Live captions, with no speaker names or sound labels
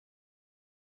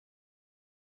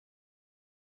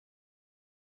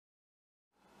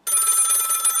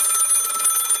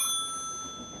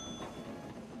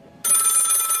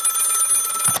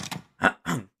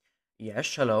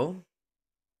Yes, hello.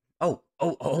 Oh,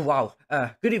 wow.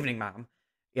 Good evening, ma'am.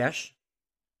 Yes.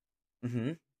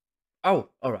 Mm-hmm. Oh,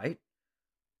 all right.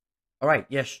 All right,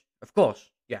 yes, of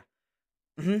course. Yeah.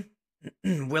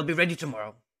 Mm-hmm. We'll be ready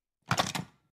tomorrow.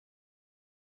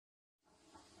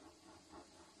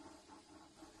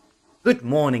 Good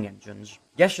morning, engines.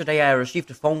 Yesterday I received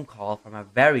a phone call from a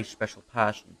very special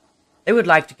person. They would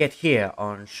like to get here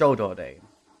on Shodor Day,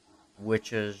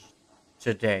 which is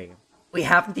today. We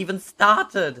haven't even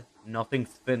started.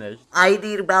 Nothing's finished. I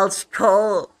need Welsh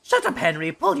coal. Shut up,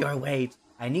 Henry. Pull your weight.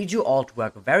 I need you all to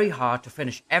work very hard to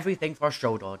finish everything for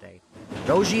Shodor Day.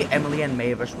 Rosie, Emily, and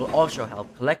Mavis will also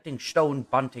help collecting stone,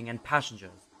 bunting, and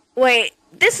passengers. Wait,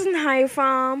 this isn't High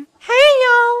Farm. Hey,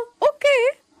 y'all. Okay.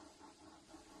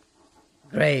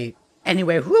 Great.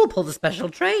 Anyway, who will pull the special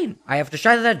train? I have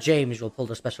decided that James will pull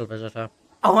the special visitor.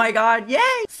 Oh my god, yay!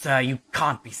 Sir, you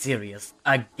can't be serious.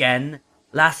 Again?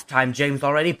 Last time James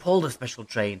already pulled a special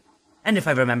train. And if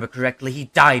I remember correctly, he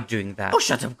died doing that. Oh,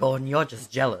 shut up, Gordon. You're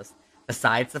just jealous.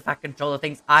 Besides, the Fat Controller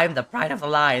thinks I'm the pride of the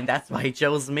line. That's why he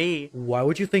chose me. Why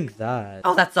would you think that?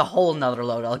 Oh, that's a whole nother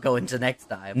load I'll go into next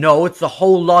time. No, it's a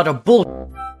whole lot of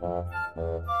bull.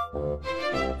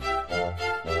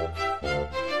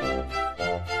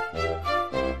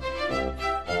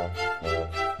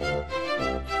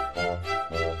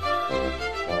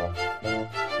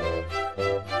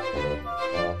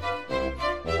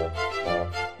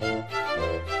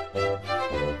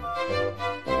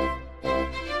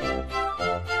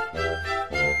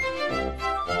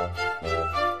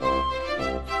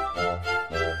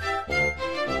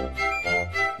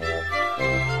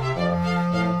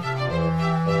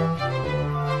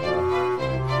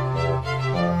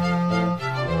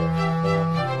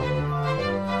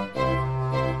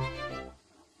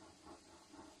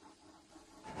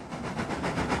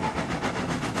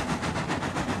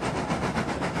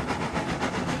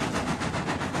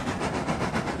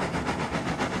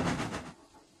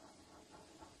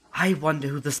 I wonder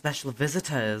who the special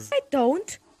visitor is. I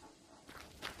don't.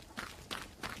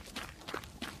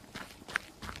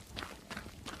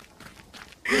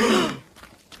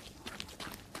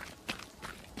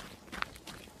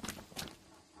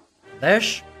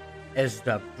 This is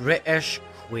the British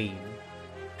Queen.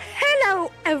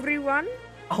 Hello, everyone.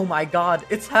 Oh my god,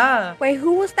 it's her! Wait,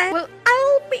 who was that? Well,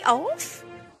 I'll be off.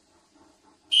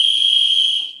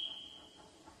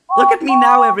 Look at me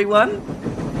now, everyone!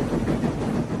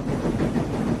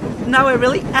 Now I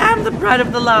really am the pride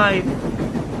of the line!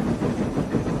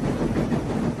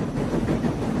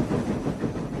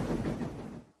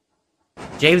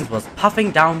 James was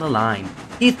puffing down the line.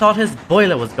 He thought his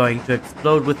boiler was going to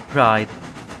explode with pride.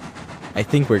 I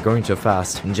think we're going too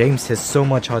fast. And James has so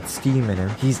much hot steam in him,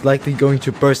 he's likely going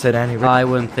to burst at any rate. I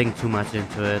wouldn't think too much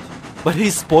into it. But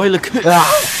his spoiler could... Yeah.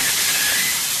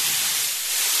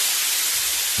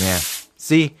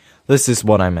 See? This is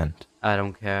what I meant. I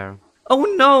don't care. Oh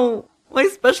no! My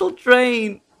special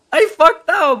train! I fucked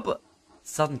up!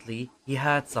 Suddenly, he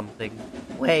heard something.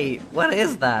 Wait, what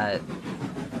is that?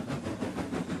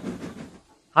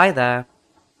 Hi there.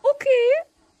 Okay.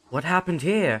 What happened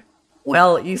here?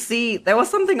 Well, you see, there was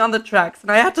something on the tracks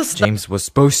and I had to stop. James was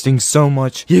boasting so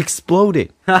much, he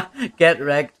exploded. Get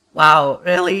wrecked. Wow,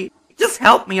 really? Just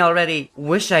help me already.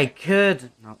 Wish I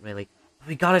could. Not really.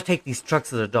 We gotta take these trucks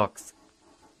to the docks.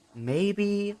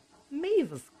 Maybe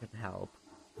Mavis could help.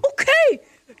 Okay.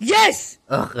 Yes.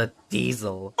 Ugh, a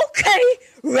diesel. Okay.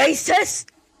 Racist.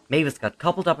 Mavis got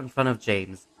coupled up in front of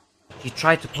James. She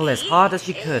tried to pull as hard as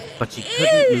she could, but she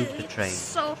couldn't move the train.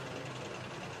 So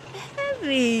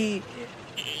heavy.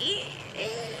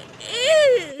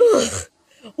 Ugh.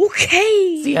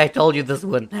 Okay. See, I told you this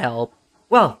wouldn't help.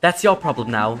 Well, that's your problem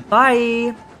now.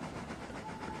 Bye!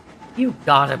 You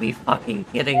gotta be fucking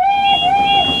kidding.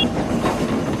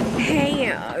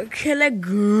 Hey, kill a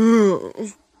girl.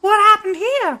 What happened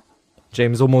here?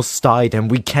 James almost died and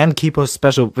we can't keep our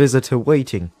special visitor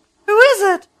waiting. Who is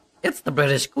it? It's the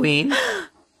British Queen.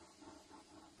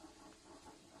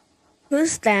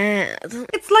 Who's that?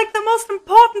 It's like the most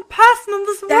important person in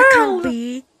this That world. can't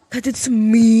be, 'cause it's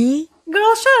me.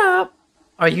 Girl, shut up.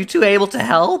 Are you two able to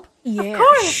help? Yeah, Of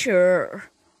course. sure.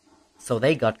 So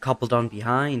they got coupled on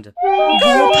behind.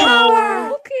 Girl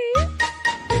power. Okay.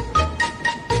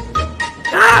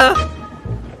 Ah!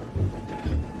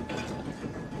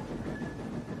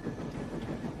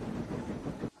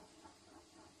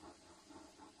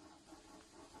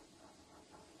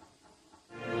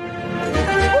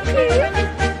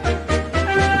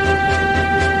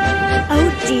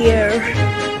 Oh dear.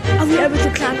 Are we able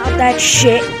to climb up that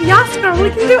shit? Yes, girl, we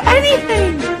can do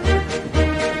anything.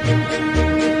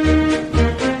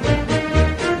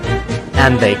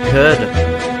 And they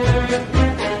could.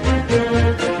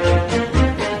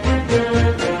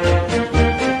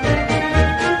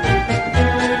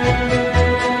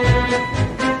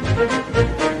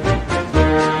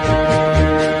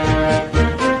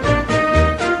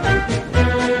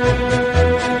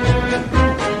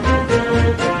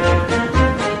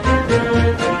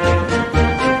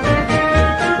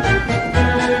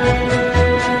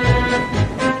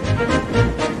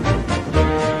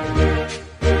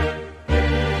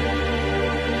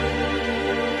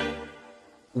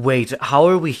 Wait, how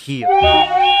are we here?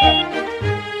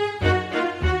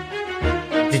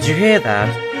 Did you hear that?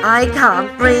 I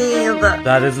can't breathe.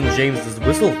 That isn't James's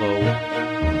whistle, though.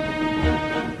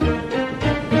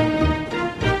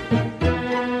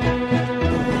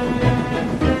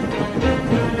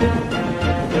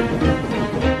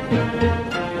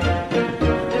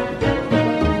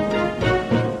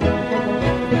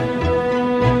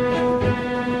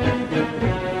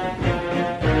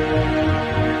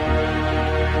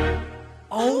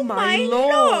 Oh my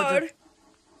lord!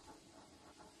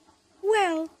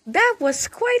 Well, that was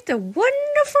quite a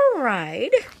wonderful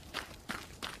ride.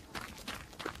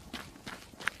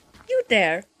 You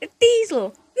there,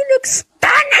 Diesel, you look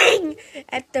stunning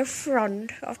at the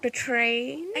front of the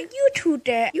train. And you two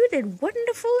there, you did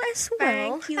wonderful as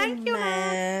well. Thank you,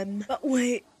 ma'am. But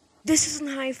wait, this isn't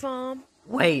High Farm.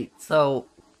 Wait, so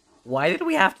why did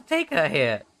we have to take her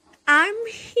here? I'm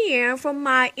here for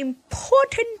my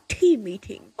important team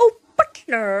meeting. Oh,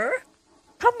 Butler!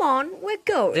 Come on, we're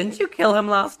going. Didn't you kill him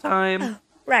last time? Oh,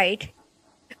 right.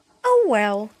 Oh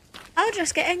well, I'll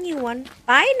just get a new one.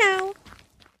 Bye now.